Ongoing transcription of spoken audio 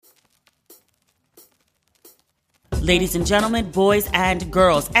Ladies and gentlemen, boys and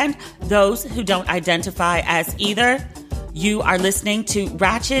girls, and those who don't identify as either, you are listening to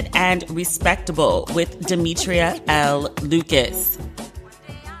Ratchet and Respectable with Demetria L. Lucas.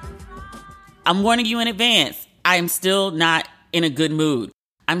 I'm warning you in advance, I am still not in a good mood.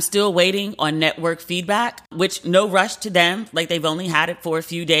 I'm still waiting on network feedback, which no rush to them. Like, they've only had it for a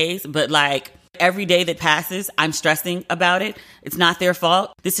few days, but like every day that passes, I'm stressing about it. It's not their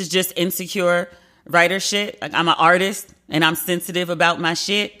fault. This is just insecure writer shit. Like, I'm an artist and I'm sensitive about my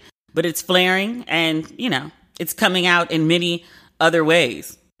shit, but it's flaring and, you know, it's coming out in many other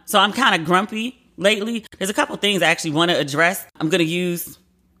ways. So I'm kind of grumpy lately. There's a couple things I actually want to address. I'm going to use,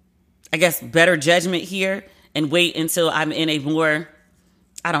 I guess, better judgment here and wait until I'm in a more,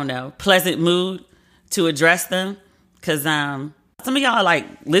 I don't know, pleasant mood to address them. Because some of y'all, like,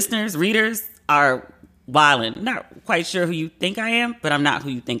 listeners, readers are wildin'. Not quite sure who you think I am, but I'm not who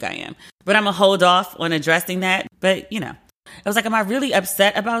you think I am. But I'm going to hold off on addressing that. But, you know, I was like, am I really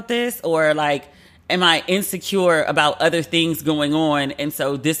upset about this? Or like, am I insecure about other things going on? And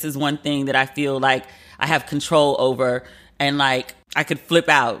so this is one thing that I feel like I have control over and like I could flip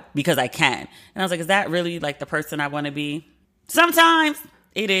out because I can. And I was like, is that really like the person I want to be? Sometimes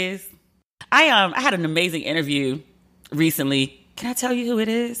it is. I had an amazing interview recently. Can I tell you who it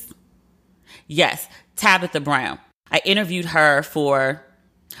is? Yes, Tabitha Brown. I interviewed her for,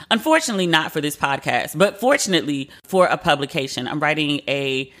 unfortunately not for this podcast, but fortunately for a publication. I'm writing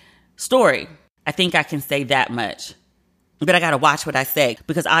a story. I think I can say that much. But I got to watch what I say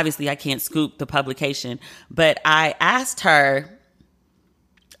because obviously I can't scoop the publication. But I asked her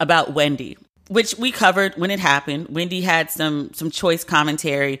about Wendy, which we covered when it happened. Wendy had some choice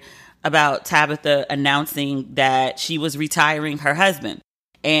commentary about Tabitha announcing that she was retiring her husband.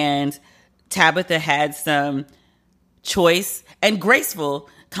 And Tabitha had some choice and graceful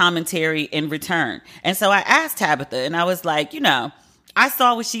commentary in return. And so I asked Tabitha and I was like, you know, I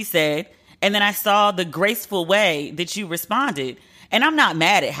saw what she said and then I saw the graceful way that you responded. And I'm not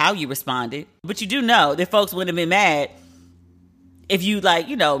mad at how you responded, but you do know that folks wouldn't have been mad if you, like,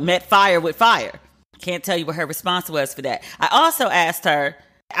 you know, met fire with fire. Can't tell you what her response was for that. I also asked her,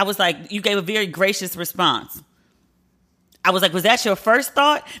 I was like, you gave a very gracious response. I was like, was that your first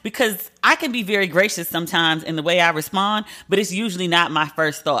thought? Because I can be very gracious sometimes in the way I respond, but it's usually not my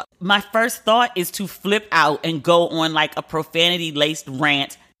first thought. My first thought is to flip out and go on like a profanity-laced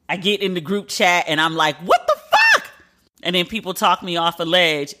rant. I get in the group chat and I'm like, what the fuck? And then people talk me off a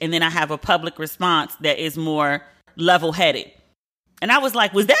ledge and then I have a public response that is more level-headed. And I was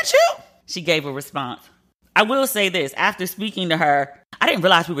like, was that you? She gave a response. I will say this, after speaking to her, I didn't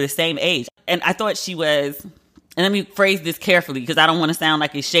realize we were the same age. And I thought she was, and let me phrase this carefully because I don't want to sound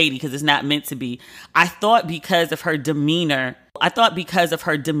like it's shady because it's not meant to be. I thought because of her demeanor,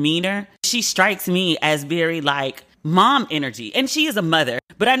 she strikes me as very like mom energy. And she is a mother.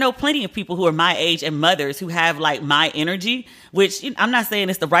 But I know plenty of people who are my age and mothers who have like my energy, which I'm not saying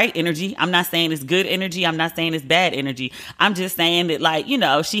it's the right energy. I'm not saying it's good energy. I'm not saying it's bad energy. I'm just saying that, like, you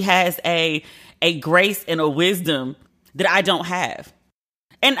know, she has a grace and a wisdom that I don't have.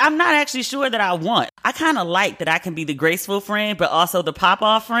 And I'm not actually sure that I want. I kind of like that I can be the graceful friend, but also the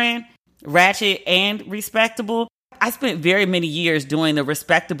pop-off friend, ratchet and respectable. I spent very many years doing the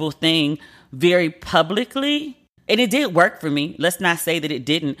respectable thing very publicly. And it did work for me. Let's not say that it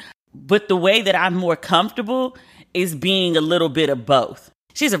didn't. But the way that I'm more comfortable is being a little bit of both.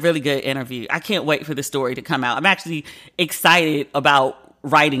 She's a really good interview. I can't wait for the story to come out. I'm actually excited about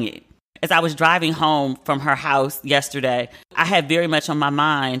writing it. As I was driving home from her house yesterday, I had very much on my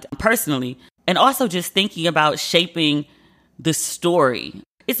mind personally, and also just thinking about shaping the story.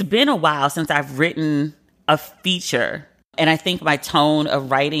 It's been a while since I've written a feature. And I think my tone of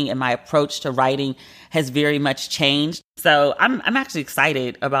writing and my approach to writing has very much changed. So I'm actually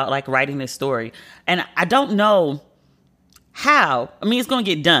excited about like writing this story. And I don't know how. I mean, it's going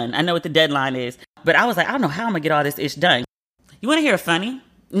to get done. I know what the deadline is. But I was like, I don't know how I'm going to get all this ish done. You want to hear a funny?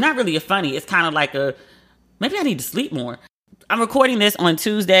 Not really a funny. It's kind of like maybe I need to sleep more. I'm recording this on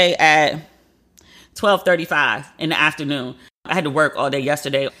Tuesday at 12:35 in the afternoon. I had to work all day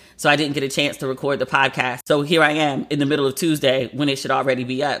yesterday, so I didn't get a chance to record the podcast. So here I am in the middle of Tuesday when it should already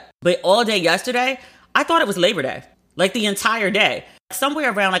be up. But all day yesterday, I thought it was Labor Day, like the entire day.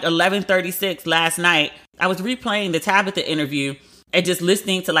 Somewhere around like 11:36 last night, I was replaying the Tabitha interview and just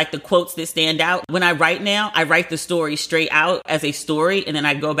listening to like the quotes that stand out. When I write now, I write the story straight out as a story, and then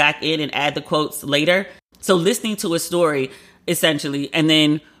I go back in and add the quotes later. So listening to a story, essentially, and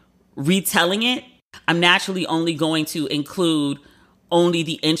then retelling it, I'm naturally only going to include only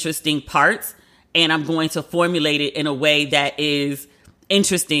the interesting parts, and I'm going to formulate it in a way that is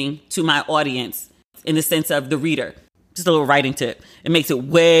interesting to my audience in the sense of the reader. Just a little writing tip. It makes it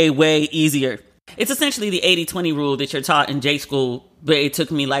way, way easier. It's essentially the 80-20 rule that you're taught in J school, but it took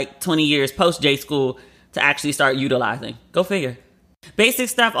me like 20 years post J school to actually start utilizing. Go figure. Basic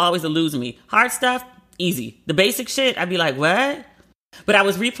stuff always eludes me. Hard stuff, easy. The basic shit, I'd be like, what? But I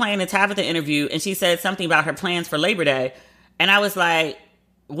was replaying the Tabitha interview and she said something about her plans for Labor Day. And I was like,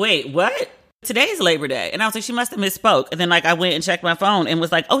 wait, what? Today's Labor Day. And I was like, she must have misspoke. And then like I went and checked my phone and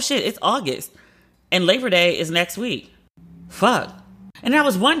was like, oh shit, it's August. And Labor Day is next week. Fuck. And I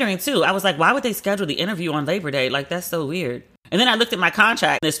was wondering too, I was like, why would they schedule the interview on Labor Day? Like, that's so weird. And then I looked at my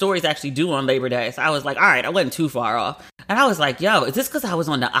contract. The story's actually due on Labor Day. So I was like, all right, I wasn't too far off. And I was like, yo, is this because I was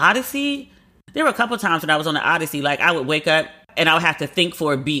on the Odyssey? There were a couple times when I was on the Odyssey, like I would wake up and I would have to think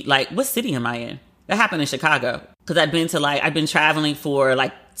for a beat, like, what city am I in? That happened in Chicago. Because I'd been traveling for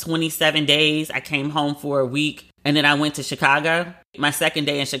like 27 days. I came home for a week and then I went to Chicago. My second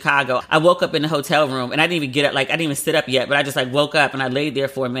day in Chicago, I woke up in the hotel room and I didn't even get up, like I didn't even sit up yet, but I just like woke up and I laid there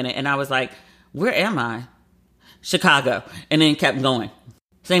for a minute and I was like, where am I? Chicago. And then kept going.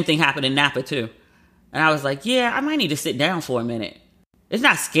 Same thing happened in Napa too. And I was like, yeah, I might need to sit down for a minute. It's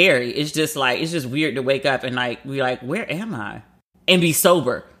not scary. It's just like, it's just weird to wake up and like, be like, where am I? And be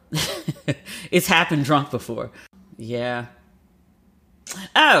sober. It's happened drunk before. Yeah.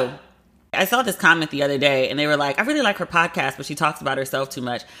 Oh, I saw this comment the other day and they were like, I really like her podcast, but she talks about herself too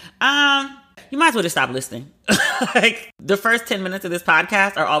much. You might as well just stop listening. Like the first 10 minutes of this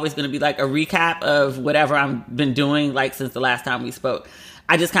podcast are always going to be like a recap of whatever I've been doing like since the last time we spoke.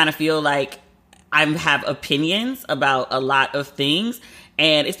 I just kind of feel like I have opinions about a lot of things.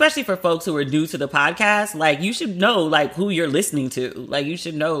 And especially for folks who are new to the podcast, like you should know like who you're listening to. Like you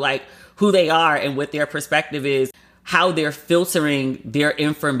should know like who they are and what their perspective is, how they're filtering their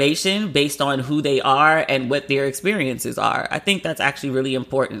information based on who they are and what their experiences are. I think that's actually really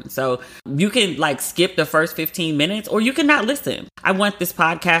important. So you can like skip the first 15 minutes or you can not listen. I want this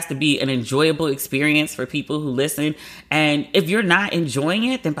podcast to be an enjoyable experience for people who listen. And if you're not enjoying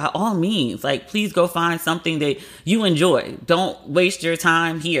it, then by all means, like please go find something that you enjoy. Don't waste your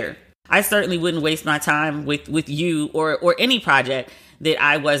time here. I certainly wouldn't waste my time with you or any project that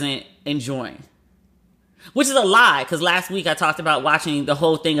I wasn't enjoying. Which is a lie, because last week I talked about watching the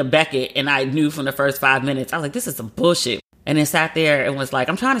whole thing of Beckett, and I knew from the first 5 minutes, I was like, this is some bullshit. And then sat there and was like,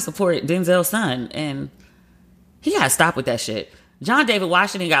 I'm trying to support Denzel's son, and he gotta stop with that shit. John David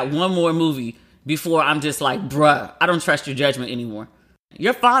Washington got one more movie before I'm just like, bruh, I don't trust your judgment anymore.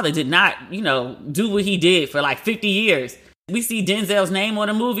 Your father did not, do what he did for like 50 years. We see Denzel's name on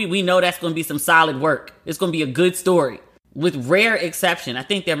a movie, we know that's going to be some solid work. It's going to be a good story. With rare exception, I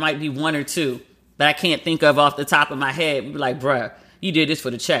think there might be one or two that I can't think of off the top of my head. We'd be like, bruh, you did this for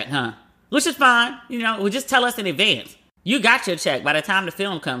the check, huh? Which is fine. Well, just tell us in advance. You got your check by the time the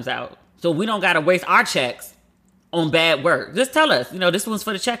film comes out. So we don't got to waste our checks on bad work. Just tell us, this one's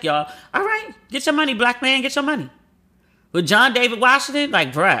for the check, y'all. All right, get your money, black man, get your money. With John David Washington,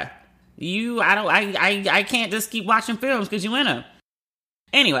 like, bruh, I can't just keep watching films because you in them.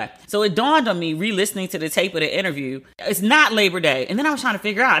 Anyway, so it dawned on me re-listening to the tape of the interview. It's not Labor Day. And then I was trying to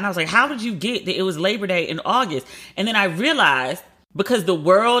figure out, and I was like, how did you get that it was Labor Day in August? And then I realized because the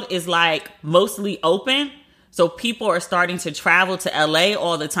world is like mostly open, so people are starting to travel to LA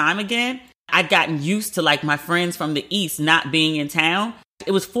all the time again. I'd gotten used to like my friends from the East not being in town.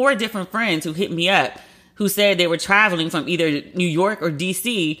 It was 4 different friends who hit me up who said they were traveling from either New York or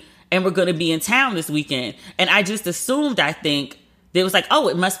DC and were going to be in town this weekend. And I just assumed, I think, they was like, oh,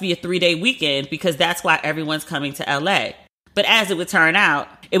 it must be a 3-day weekend because that's why everyone's coming to LA. But as it would turn out,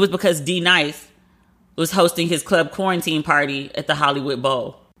 it was because D Nice was hosting his club quarantine party at the Hollywood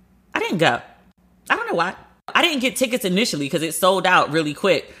Bowl. I didn't go. I don't know why. I didn't get tickets initially because it sold out really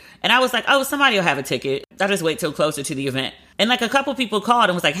quick. And I was like, oh, somebody will have a ticket. I'll just wait till closer to the event. And like a couple people called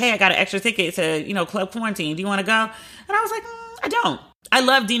and was like, hey, I got an extra ticket to, club quarantine. Do you want to go? And I was like, I don't. I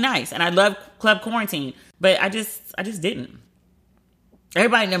love D Nice and I love club quarantine, but I just didn't.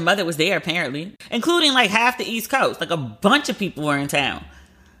 Everybody and their mother was there, apparently, including like half the East Coast. Like a bunch of people were in town.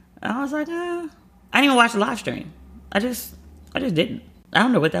 And I was like, I didn't even watch the live stream. I just didn't. I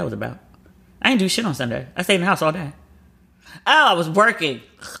don't know what that was about. I didn't do shit on Sunday. I stayed in the house all day. Oh, I was working.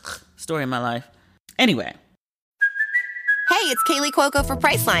 Story of my life. Anyway. Hey, it's Kaylee Cuoco for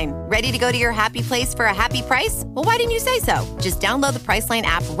Priceline. Ready to go to your happy place for a happy price? Well, why didn't you say so? Just download the Priceline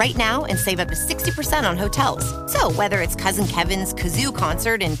app right now and save up to 60% on hotels. So whether it's Cousin Kevin's Kazoo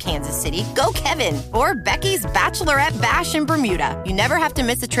Concert in Kansas City, go Kevin, or Becky's Bachelorette Bash in Bermuda, you never have to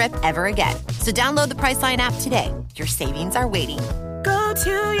miss a trip ever again. So download the Priceline app today. Your savings are waiting. Go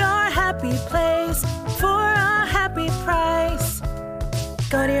to your happy place for a happy price.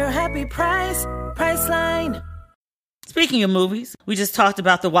 Go to your happy price, Priceline. Speaking of movies, we just talked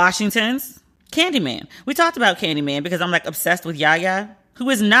about the Washingtons. Candyman. We talked about Candyman because I'm like obsessed with Yaya, who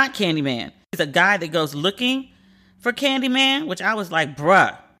is not Candyman. He's a guy that goes looking for Candyman, which I was like,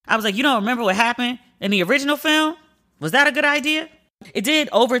 bruh. I was like, you don't remember what happened in the original film? Was that a good idea? It did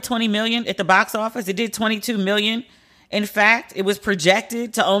over 20 million at the box office. It did 22 million. In fact, it was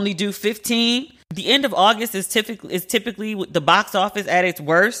projected to only do 15. The end of August is typically the box office at its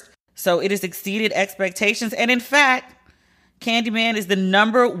worst. So it has exceeded expectations. And in fact, Candyman is the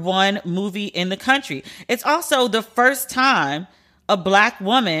 #1 movie in the country. It's also the first time a Black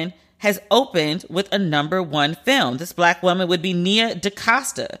woman has opened with a #1 film. This Black woman would be Nia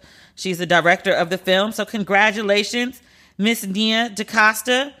DaCosta. She's the director of the film. So congratulations, Miss Nia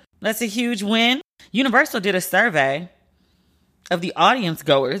DaCosta. That's a huge win. Universal did a survey of the audience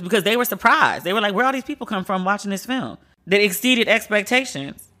goers because they were surprised. They were like, where all these people come from watching this film? That exceeded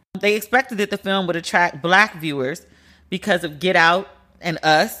expectations. They expected that the film would attract Black viewers because of Get Out and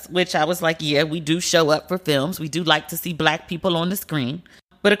Us, which I was like, yeah, we do show up for films. We do like to see Black people on the screen.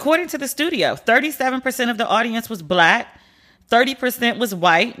 But according to the studio, 37% of the audience was Black, 30% was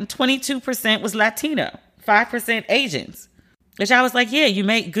white, and 22% was Latino, 5% Asians. Which I was like, yeah, you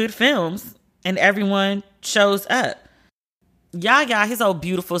make good films and everyone shows up. Yaya, his old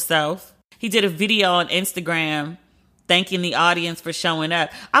beautiful self, he did a video on Instagram thanking the audience for showing up.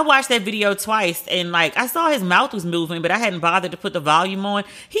 I watched that video twice and like I saw his mouth was moving, but I hadn't bothered to put the volume on.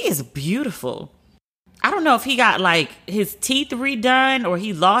 He is beautiful. I don't know if he got like his teeth redone or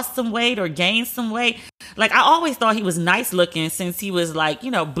he lost some weight or gained some weight. Like I always thought he was nice looking since he was like,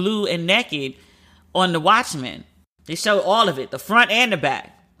 you know, blue and naked on The Watchmen. They show all of it, the front and the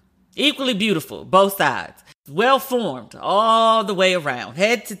back. Equally beautiful, both sides. Well formed all the way around,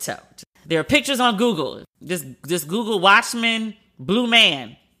 head to toe. There are pictures on Google. Just Google Watchmen Blue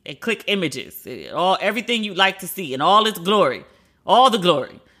Man and click images. Everything you'd like to see in all its glory. All the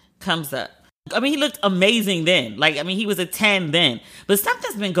glory comes up. I mean, he looked amazing then. Like, I mean, he was a 10 then. But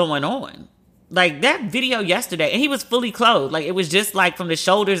something's been going on. Like, that video yesterday, and he was fully clothed. Like, it was just, like, from the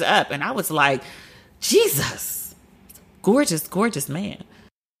shoulders up. And I was like, Jesus. Gorgeous, gorgeous man.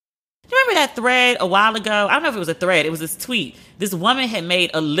 You remember that thread a while ago? I don't know if it was a thread. It was this tweet. This woman had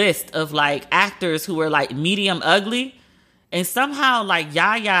made a list of, like, actors who were, like, medium ugly. And somehow, like,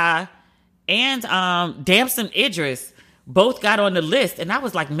 Yaya and Damson Idris both got on the list. And I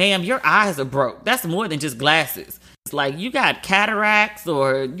was like, ma'am, your eyes are broke. That's more than just glasses. It's like you got cataracts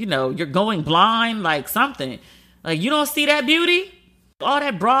or, you know, you're going blind, like something. Like you don't see that beauty? All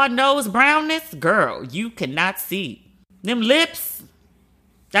that broad nose brownness? Girl, you cannot see. Them lips,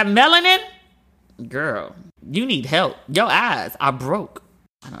 that melanin? Girl, you need help. Your eyes are broke.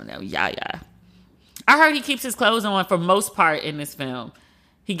 I don't know, yeah. I heard he keeps his clothes on for most part in this film.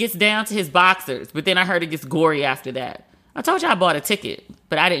 He gets down to his boxers, but then I heard it gets gory after that. I told you I bought a ticket,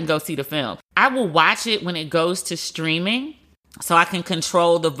 but I didn't go see the film. I will watch it when it goes to streaming so I can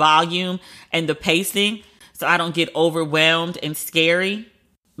control the volume and the pacing so I don't get overwhelmed and scary.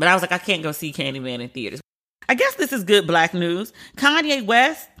 But I was like, I can't go see Candyman in theaters. I guess this is good Black news. Kanye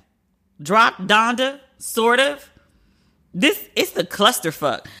West dropped Donda, sort of. It's the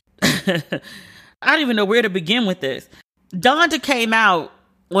clusterfuck. I don't even know where to begin with this. Donda came out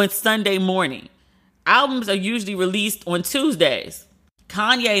on Sunday morning. Albums are usually released on Tuesdays.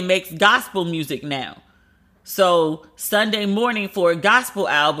 Kanye makes gospel music now. So Sunday morning for a gospel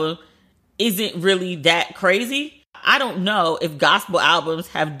album isn't really that crazy. I don't know if gospel albums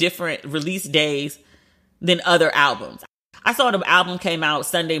have different release days than other albums. I saw the album came out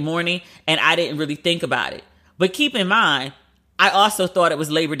Sunday morning and I didn't really think about it. But keep in mind, I also thought it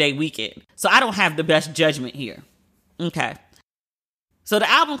was Labor Day weekend. So I don't have the best judgment here. Okay. So the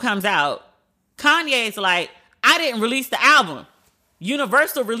album comes out. Kanye's like, I didn't release the album.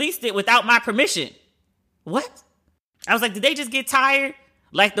 Universal released it without my permission. What? I was like, did they just get tired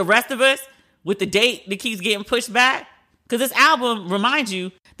like the rest of us with the date that keeps getting pushed back? Because this album, remind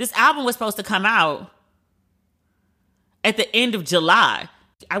you, this album was supposed to come out at the end of July.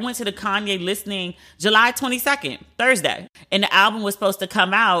 I went to the Kanye listening July 22nd, Thursday. And the album was supposed to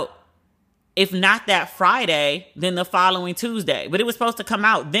come out, if not that Friday, then the following Tuesday. But it was supposed to come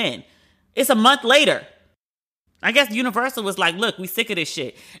out then. It's a month later. I guess Universal was like, look, we sick of this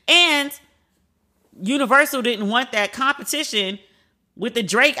shit. And Universal didn't want that competition with the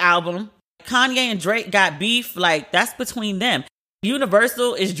Drake album. Kanye and Drake got beef. Like, that's between them.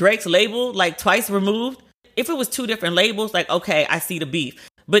 Universal is Drake's label, like twice removed. If it was two different labels, like, okay, I see the beef.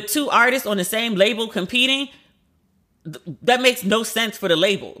 But two artists on the same label competing, that makes no sense for the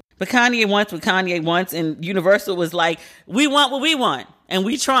label. But Kanye wants what Kanye wants, and Universal was like, we want what we want. And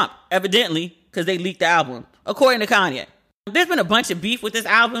we Trump, evidently, because they leaked the album. according to Kanye. There's been a bunch of beef with this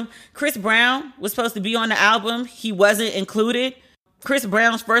album. Chris Brown was supposed to be on the album. He wasn't included. Chris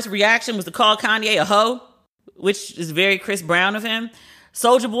Brown's first reaction was to call Kanye a hoe, which is very Chris Brown of him.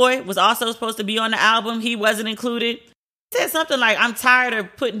 Soulja Boy was also supposed to be on the album. He wasn't included. He said something like, I'm tired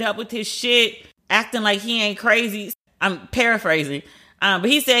of putting up with his shit, acting like he ain't crazy. I'm paraphrasing. But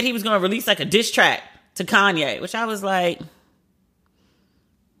he said he was going to release like a diss track to Kanye, which I was like,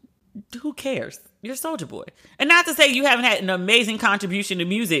 who cares? You're Soulja Boy. And not to say you haven't had an amazing contribution to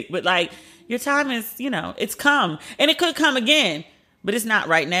music, but like your time is, it's come. And it could come again, but it's not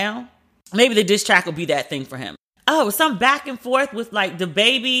right now. Maybe the diss track will be that thing for him. Oh, some back and forth with like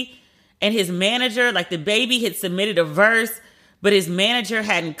DaBaby and his manager. Like DaBaby had submitted a verse, but his manager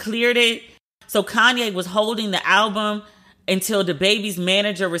hadn't cleared it. So Kanye was holding the album until DaBaby's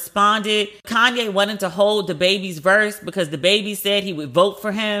manager responded. Kanye wanted to hold DaBaby's verse because DaBaby said he would vote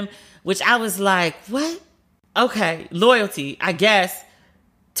for him, which I was like, what? Okay, loyalty, I guess,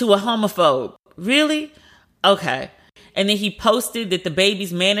 to a homophobe. Really? Okay. And then he posted that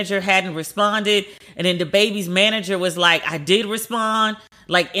DaBaby's manager hadn't responded. And then DaBaby's manager was like, I did respond,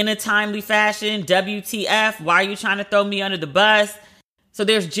 like in a timely fashion. WTF, why are you trying to throw me under the bus? So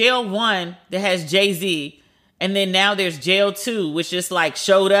there's Jail 1 that has Jay-Z. And then now there's Jail 2, which just like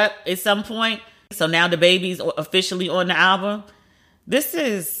showed up at some point. So now DaBaby's officially on the album. This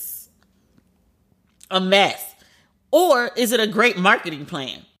is a mess. Or is it a great marketing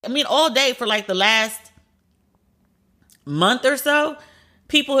plan? I mean, all day for like the last month or so,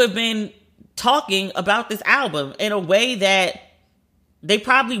 people have been talking about this album in a way that they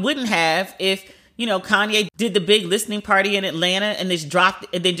probably wouldn't have if, Kanye did the big listening party in Atlanta and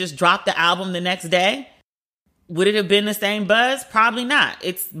then just dropped the album the next day. Would it have been the same buzz? Probably not.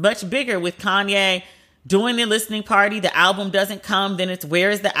 It's much bigger with Kanye doing the listening party. The album doesn't come. Then it's, where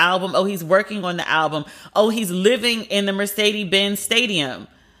is the album? Oh, he's working on the album. Oh, he's living in the Mercedes-Benz Stadium.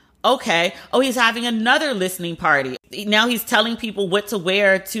 Okay. Oh, he's having another listening party. Now he's telling people what to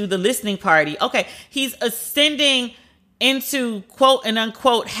wear to the listening party. Okay. He's ascending into quote and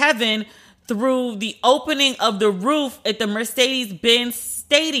unquote heaven through the opening of the roof at the Mercedes-Benz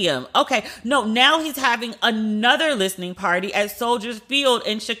Stadium. Okay. No, now he's having another listening party at Soldier Field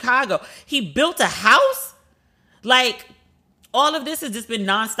in Chicago. He built a house? Like, all of this has just been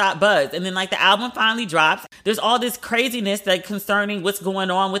nonstop buzz. And then like the album finally drops. There's all this craziness like concerning what's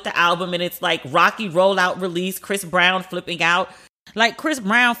going on with the album. And it's like rocky rollout release, Chris Brown flipping out. Like Chris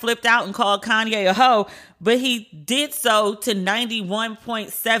Brown flipped out and called Kanye a hoe, but he did so to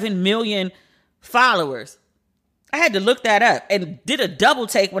 91.7 million followers. I had to look that up and did a double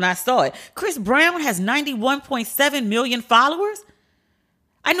take when I saw it. Chris Brown has 91.7 million followers?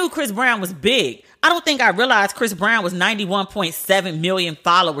 I knew Chris Brown was big. I don't think I realized Chris Brown was 91.7 million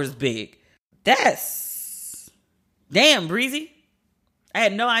followers big. That's damn, Breezy. I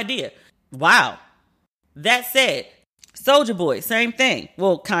had no idea. Wow. That said, Soulja Boy, same thing.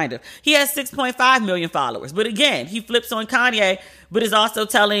 Well, kind of. He has 6.5 million followers. But again, he flips on Kanye, but is also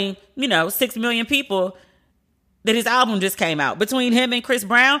telling, 6 million people that his album just came out. Between him and Chris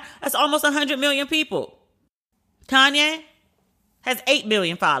Brown, that's almost 100 million people. Kanye has 8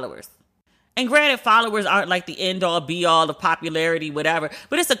 million followers. And granted, followers aren't like the end all be all of popularity, whatever,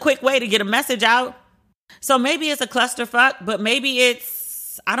 but it's a quick way to get a message out. So maybe it's a clusterfuck, but maybe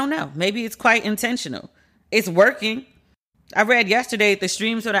it's, I don't know, maybe it's quite intentional. It's working. I read yesterday the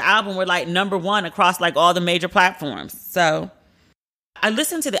streams for the album were like #1 across like all the major platforms. So I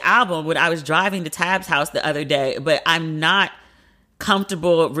listened to the album when I was driving to Tab's house the other day, but I'm not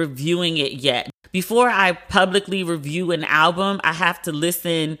comfortable reviewing it yet. Before I publicly review an album, I have to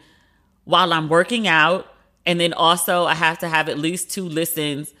listen while I'm working out. And then also I have to have at least 2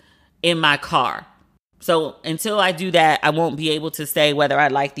 listens in my car. So until I do that, I won't be able to say whether I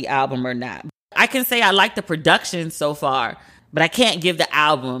like the album or not. I can say I like the production so far, but I can't give the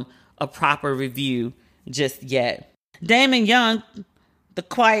album a proper review just yet. Damon Young, the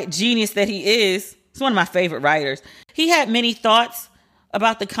quiet genius that he is one of my favorite writers. He had many thoughts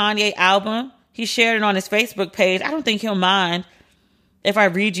about the Kanye album. He shared it on his Facebook page. I don't think he'll mind if I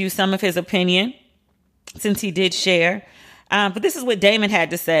read you some of his opinion, since he did share. But this is what Damon had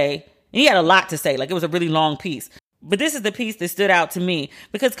to say. And he had a lot to say. Like, it was a really long piece. But this is the piece that stood out to me.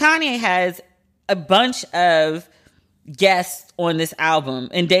 Because Kanye has a bunch of guests on this album.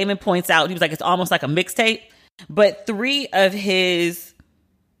 And Damon points out, he was like, it's almost like a mixtape. But 3 of his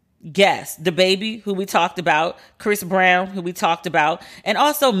guests, DaBaby, who we talked about, Chris Brown, who we talked about, and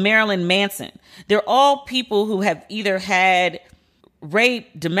also Marilyn Manson. They're all people who have either had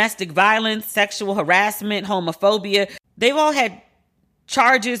rape, domestic violence, sexual harassment, homophobia. They've all had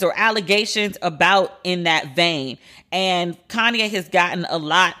charges or allegations about in that vein. And Kanye has gotten a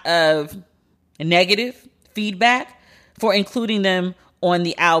lot of negative feedback for including them on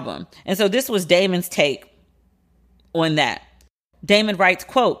the album. And so this was Damon's take on that. Damon writes,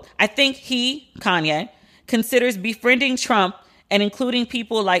 quote, I think he, Kanye, considers befriending Trump and including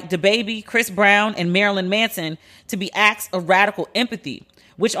people like DaBaby, Chris Brown, and Marilyn Manson to be acts of radical empathy,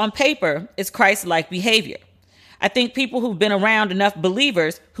 which on paper is Christ-like behavior. I think people who've been around enough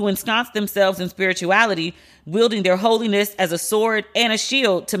believers who ensconce themselves in spirituality, wielding their holiness as a sword and a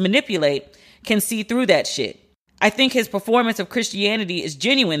shield to manipulate, can see through that shit. I think his performance of Christianity is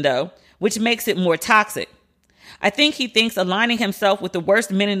genuine, though, which makes it more toxic. I think he thinks aligning himself with the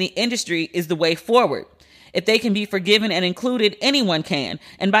worst men in the industry is the way forward. If they can be forgiven and included, anyone can.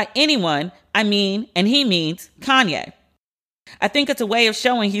 And by anyone, I mean, and he means, Kanye. I think it's a way of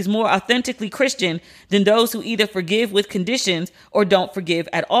showing he's more authentically Christian than those who either forgive with conditions or don't forgive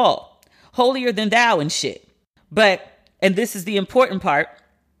at all. Holier than thou and shit. But, and this is the important part,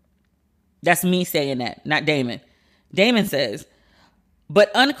 that's me saying that, not Damon. Damon says,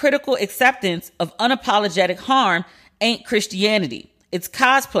 but uncritical acceptance of unapologetic harm ain't Christianity. It's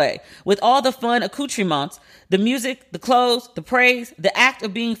cosplay with all the fun accoutrements, the music, the clothes, the praise, the act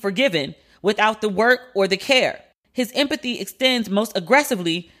of being forgiven without the work or the care. His empathy extends most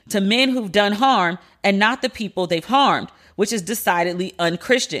aggressively to men who've done harm and not the people they've harmed, which is decidedly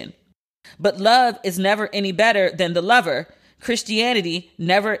unchristian. But love is never any better than the lover. Christianity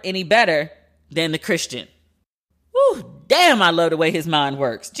never any better than the Christian. Whew, damn, I love the way his mind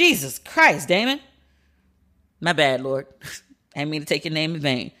works. Jesus Christ, Damon. My bad, Lord. I didn't mean to take your name in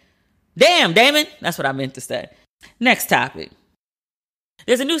vain. Damn, Damon. That's what I meant to say. Next topic.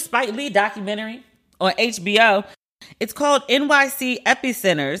 There's a new Spike Lee documentary on HBO. It's called NYC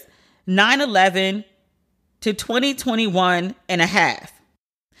Epicenters 9/11 to 2021 and a half.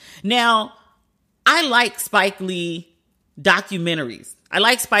 Now, I like Spike Lee documentaries. I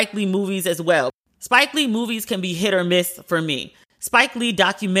like Spike Lee movies as well. Spike Lee movies can be hit or miss for me. Spike Lee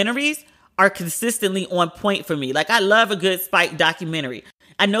documentaries are consistently on point for me. Like, I love a good Spike documentary.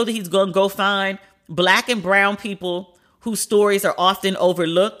 I know that he's going to go find Black and brown people whose stories are often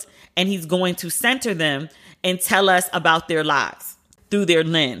overlooked, and he's going to center them and tell us about their lives through their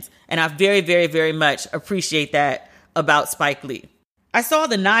lens. And I very, very, very much appreciate that about Spike Lee. I saw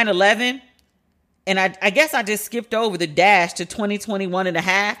the 9/11, and I guess I just skipped over the dash to 2021 and a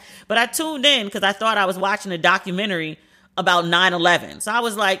half, but I tuned in because I thought I was watching a documentary about 9/11. So I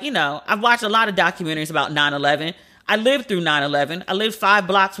was like, I've watched a lot of documentaries about 9/11. I lived through 9/11. I lived 5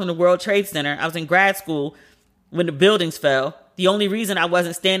 blocks from the World Trade Center. I was in grad school when the buildings fell. The only reason I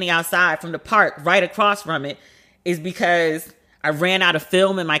wasn't standing outside from the park right across from it is because I ran out of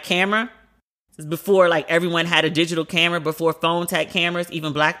film in my camera. This is before everyone had a digital camera, before phones had cameras,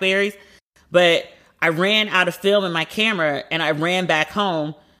 even Blackberries. But I ran out of film in my camera and I ran back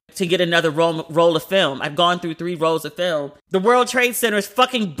home to get another roll of film. I've gone through 3 rolls of film. The World Trade Center is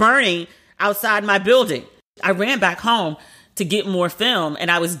fucking burning outside my building. I ran back home to get more film,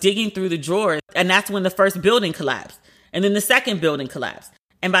 and I was digging through the drawers, and that's when the first building collapsed. And then the second building collapsed.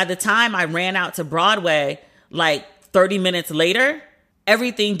 And by the time I ran out to Broadway, 30 minutes later,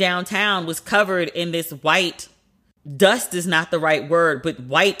 everything downtown was covered in this white, dust is not the right word, but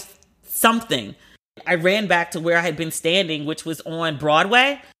white something. I ran back to where I had been standing, which was on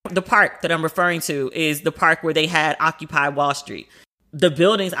Broadway. The park that I'm referring to is the park where they had Occupy Wall Street. The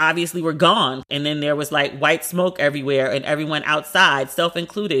buildings obviously were gone. And then there was white smoke everywhere, and everyone outside, self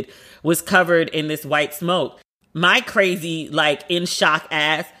included, was covered in this white smoke. My crazy, in shock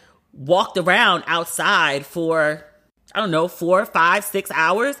ass walked around outside for, 4, 5, 6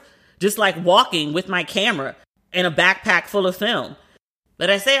 hours, just walking with my camera and a backpack full of film. But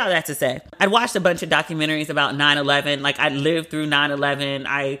I say all that to say, I'd watched a bunch of documentaries about 9/11. I lived through 9/11.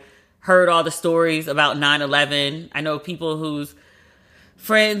 I heard all the stories about 9/11. I know people whose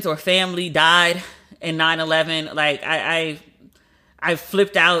friends or family died in 9/11. I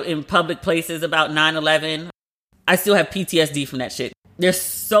flipped out in public places about 9/11. I still have PTSD from that shit. There's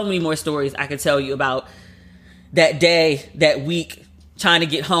so many more stories I could tell you about that day, that week, trying to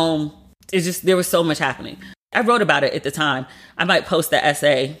get home. There was so much happening. I wrote about it at the time. I might post the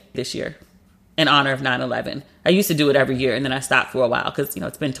essay this year in honor of 9/11. I used to do it every year, and then I stopped for a while because,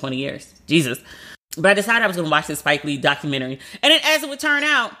 it's been 20 years. Jesus. But I decided I was going to watch this Spike Lee documentary. And then as it would turn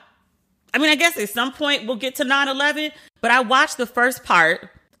out, I guess at some point we'll get to 9/11, but I watched the first part,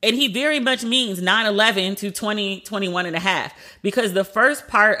 and he very much means 9/11 to 2021 and a half, because the first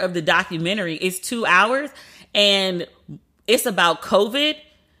part of the documentary is 2 hours, and it's about COVID,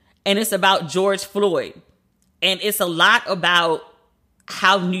 and it's about George Floyd. And it's a lot about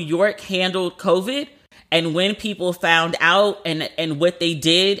how New York handled COVID and when people found out and what they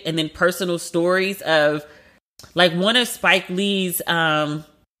did, and then personal stories of like one of Spike Lee's, I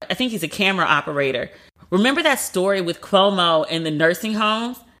think he's a camera operator. Remember that story with Cuomo in the nursing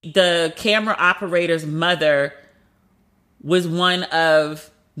homes? The camera operator's mother was one of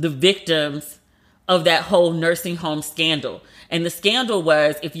the victims of that whole nursing home scandal. And the scandal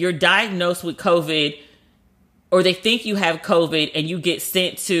was, if you're diagnosed with COVID or they think you have COVID and you get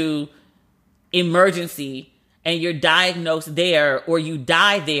sent to emergency and you're diagnosed there or you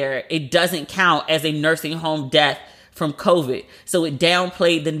die there, it doesn't count as a nursing home death from COVID. So it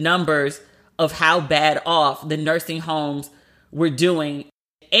downplayed the numbers of how bad off the nursing homes were doing.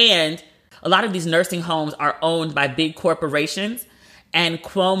 And a lot of these nursing homes are owned by big corporations, and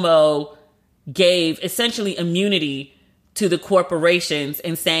Cuomo gave essentially immunity to the corporations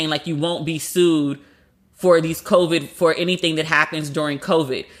and saying like you won't be sued for these COVID, for anything that happens during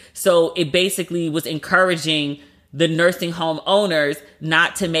COVID. So it basically was encouraging the nursing home owners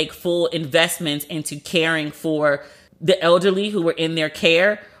not to make full investments into caring for the elderly who were in their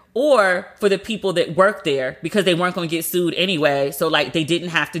care or for the people that worked there, because they weren't going to get sued anyway. So like they didn't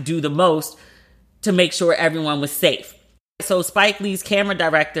have to do the most to make sure everyone was safe. So Spike Lee's camera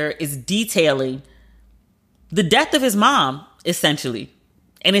director is detailing the death of his mom, essentially.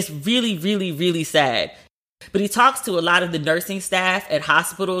 And it's really, really, really sad. But he talks to a lot of the nursing staff at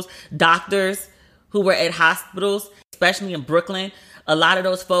hospitals, doctors who were at hospitals, especially in Brooklyn. A lot of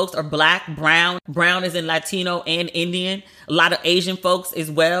those folks are Black, brown. Brown is in Latino and Indian. A lot of Asian folks as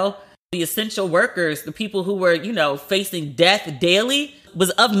well. The essential workers, the people who were, facing death daily, was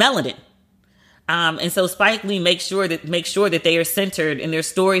of melanin. And so Spike Lee makes sure that they are centered and their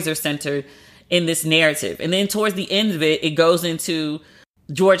stories are centered in this narrative. And then towards the end of it, it goes into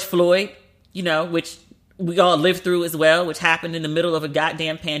George Floyd, which we all lived through as well, which happened in the middle of a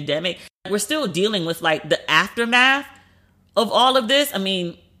goddamn pandemic. We're still dealing with like the aftermath of all of this. I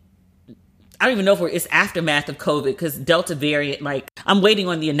mean, I don't even know if it's aftermath of COVID, because Delta variant, like I'm waiting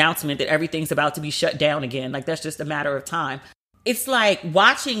on the announcement that everything's about to be shut down again. Like that's just a matter of time. It's like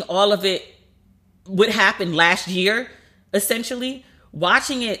watching all of it, what happened last year, essentially,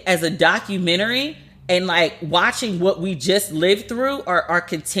 watching it as a documentary and like watching what we just lived through or are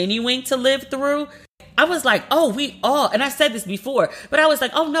continuing to live through. I was like, and I said this before, but I was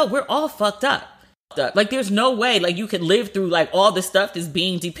like, oh no, we're all fucked up. Like there's no way like you could live through like all the stuff that's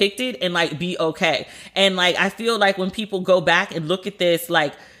being depicted and like be okay. And like I feel like when people go back and look at this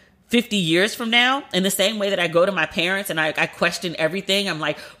like 50 years from now, in the same way that I go to my parents and I question everything, I'm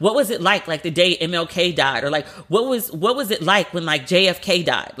like, what was it like the day MLK died? Or like what was it like when like JFK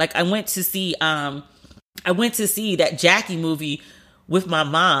died? Like I went to see that Jackie movie with my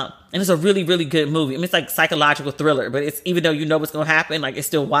mom, and it's a really, really good movie. I mean, it's like psychological thriller, but it's, even though you know what's going to happen, like it's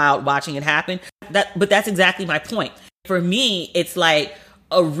still wild watching it happen. But that's exactly my point. For me, it's like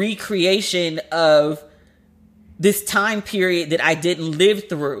a recreation of this time period that I didn't live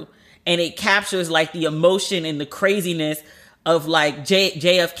through. And it captures like the emotion and the craziness of like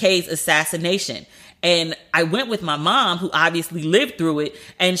JFK's assassination. And I went with my mom, who obviously lived through it,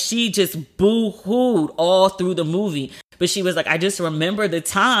 and she just boo-hooed all through the movie. But she was like, I just remember the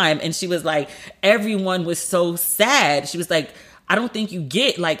time. And she was like, everyone was so sad. She was like, I don't think you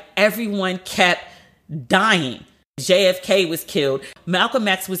get, like, everyone kept dying. JFK was killed. Malcolm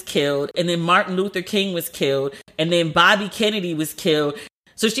X was killed. And then Martin Luther King was killed. And then Bobby Kennedy was killed.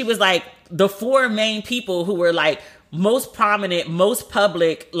 So she was like, the four main people who were like most prominent, most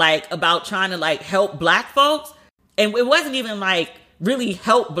public, like about trying to like help Black folks. And it wasn't even like really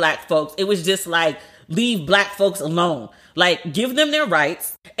help Black folks. It was just like, leave Black folks alone. Like, give them their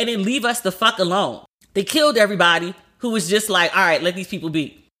rights and then leave us the fuck alone. They killed everybody who was just like, all right, let these people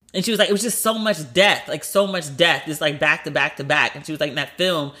be. And she was like, it was just so much death, just like back to back to back. And she was like, in that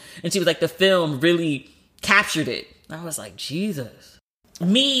film, and she was like, the film really captured it. And I was like, Jesus.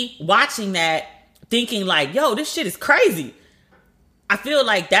 Me watching that, thinking like, yo, this shit is crazy. I feel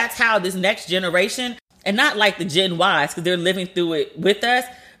like that's how this next generation, and not like the Gen Ys, because they're living through it with us,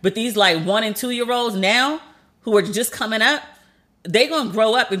 but these like 1 and 2 year olds now who are just coming up, they gonna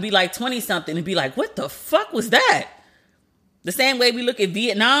grow up and be like 20 something and be like, what the fuck was that? The same way we look at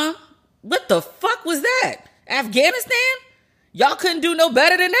Vietnam. What the fuck was that? Afghanistan? Y'all couldn't do no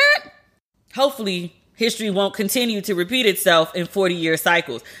better than that? Hopefully history won't continue to repeat itself in 40-year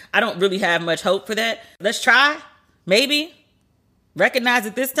cycles. I don't really have much hope for that. Let's try. Maybe. Recognize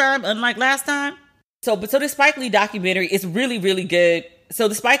it this time, unlike last time. So the Spike Lee documentary is really, really good.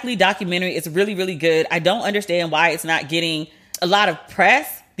 I don't understand why it's not getting a lot of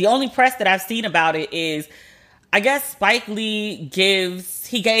press. The only press that I've seen about it is I guess Spike Lee gave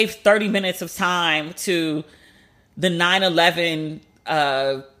 30 minutes of time to the 9/11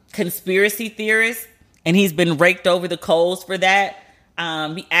 conspiracy theorists, and he's been raked over the coals for that.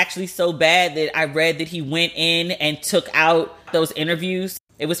 He actually so bad that I read that he went in and took out those interviews.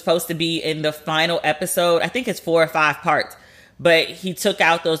 It was supposed to be in the final episode. I think it's 4 or 5 parts, but he took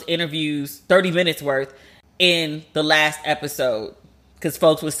out those interviews, 30 minutes worth, in the last episode because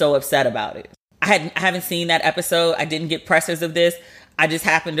folks were so upset about it. I haven't seen that episode. I didn't get pressers of this. I just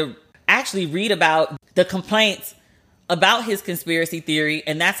happened to actually read about the complaints about his conspiracy theory,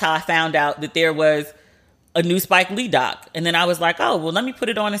 and that's how I found out that there was a new Spike Lee doc. And then I was like, oh, well, let me put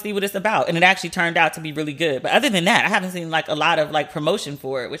it on and see what it's about. And it actually turned out to be really good. But other than that, I haven't seen like a lot of like promotion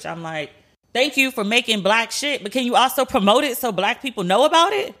for it, which I'm like, thank you for making black shit, but can you also promote it so black people know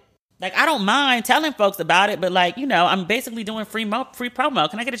about it? Like, I don't mind telling folks about it, but like, you know, I'm basically doing free promo.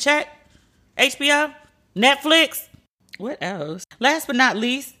 Can I get a check? HBO? Netflix? What else? Last but not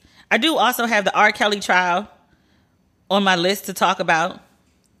least, I do also have the R. Kelly trial on my list to talk about,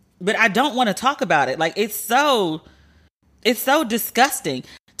 but I don't want to talk about it. Like, it's so disgusting.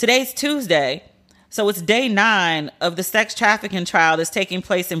 Today's Tuesday, so it's day 9 of the sex trafficking trial that's taking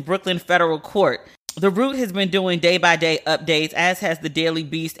place in Brooklyn Federal Court. The Root has been doing day-by-day updates, as has the Daily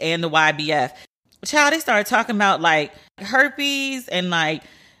Beast and the YBF. Child, they started talking about, like, herpes, and, like,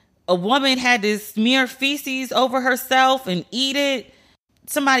 a woman had to smear feces over herself and eat it.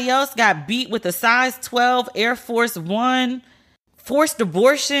 Somebody else got beat with a size 12 Air Force One. Forced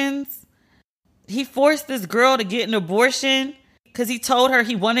abortions. He forced this girl to get an abortion because he told her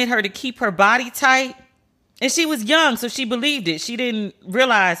he wanted her to keep her body tight. And she was young, so she believed it. She didn't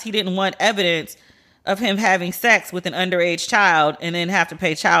realize he didn't want evidence of him having sex with an underage child and then have to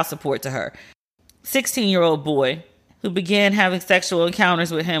pay child support to her. 16-year-old boy who began having sexual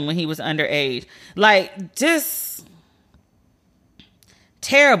encounters with him when he was underage. Like, just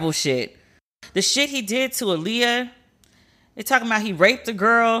terrible shit. The shit he did to Aaliyah. They're talking about he raped a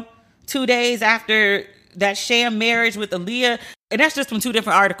girl 2 days after that sham marriage with Aaliyah. And that's just from 2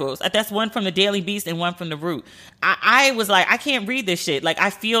 different articles. That's one from the Daily Beast and one from the Root. I was like, I can't read this shit. Like, I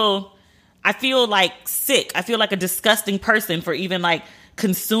feel like sick. I feel like a disgusting person for even like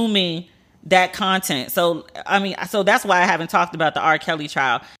consuming that content. So, I mean, so that's why I haven't talked about the R. Kelly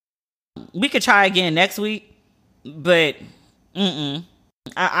trial. We could try again next week, but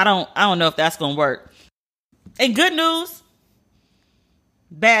I don't know if that's going to work. And good news,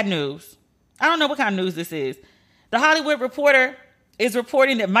 bad news. I don't know what kind of news this is. The Hollywood Reporter is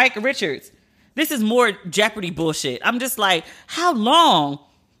reporting that Mike Richards, this is more Jeopardy bullshit. I'm just like, how long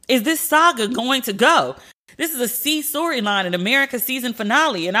is this saga going to go? This is a C storyline in America's season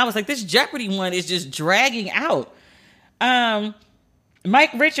finale. And I was like, this Jeopardy one is just dragging out.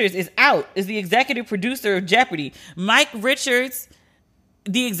 Mike Richards is out as the executive producer of Jeopardy. Mike Richards,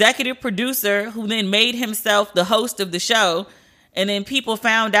 the executive producer who then made himself the host of the show. And then people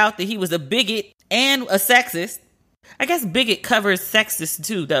found out that he was a bigot and a sexist. I guess bigot covers sexist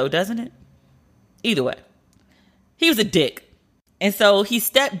too, though, doesn't it? Either way. He was a dick. And so he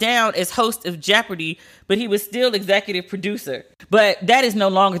stepped down as host of Jeopardy, but he was still executive producer. But that is no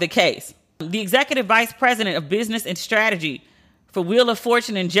longer the case. The executive vice president of business and strategy for Wheel of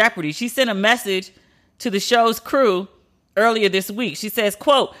Fortune and Jeopardy, she sent a message to the show's crew earlier this week. She says,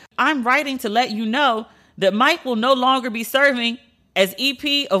 quote, "I'm writing to let you know that Mike will no longer be serving as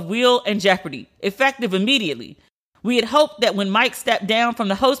EP of Wheel and Jeopardy, effective immediately. We had hoped that when Mike stepped down from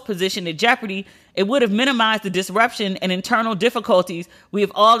the host position at Jeopardy, it would have minimized the disruption and internal difficulties we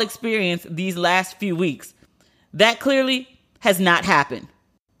have all experienced these last few weeks. That clearly has not happened."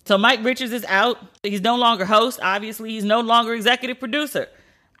 So Mike Richards is out. He's no longer host. Obviously, he's no longer executive producer.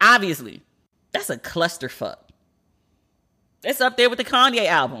 Obviously. That's a clusterfuck. It's up there with the Kanye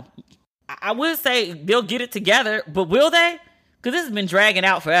album. I would say they'll get it together, but will they? Because this has been dragging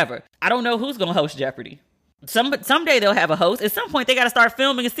out forever. I don't know who's going to host Jeopardy. Someday they'll have a host. At some point, they got to start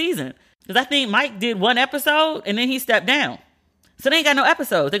filming a season. Because I think Mike did 1 episode, and then he stepped down. So they ain't got no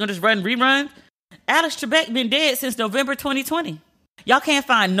episodes. They're going to just run reruns. Alex Trebek been dead since November 2020. Y'all can't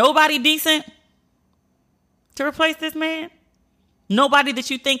find nobody decent to replace this man? Nobody that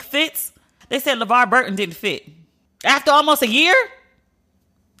you think fits? They said LeVar Burton didn't fit. After almost a year?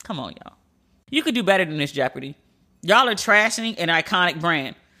 Come on, y'all. You could do better than this, Jeopardy. Y'all are trashing an iconic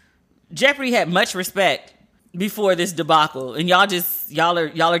brand. Jeopardy had much respect before this debacle, and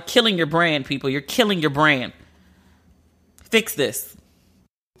y'all are killing your brand, people. You're killing your brand. Fix this.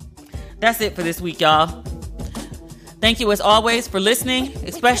 That's it for this week, y'all. Thank you as always for listening,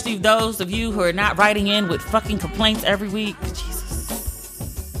 especially those of you who are not writing in with fucking complaints every week. Jesus.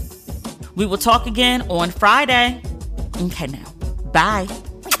 We will talk again on Friday. Okay, now. Bye.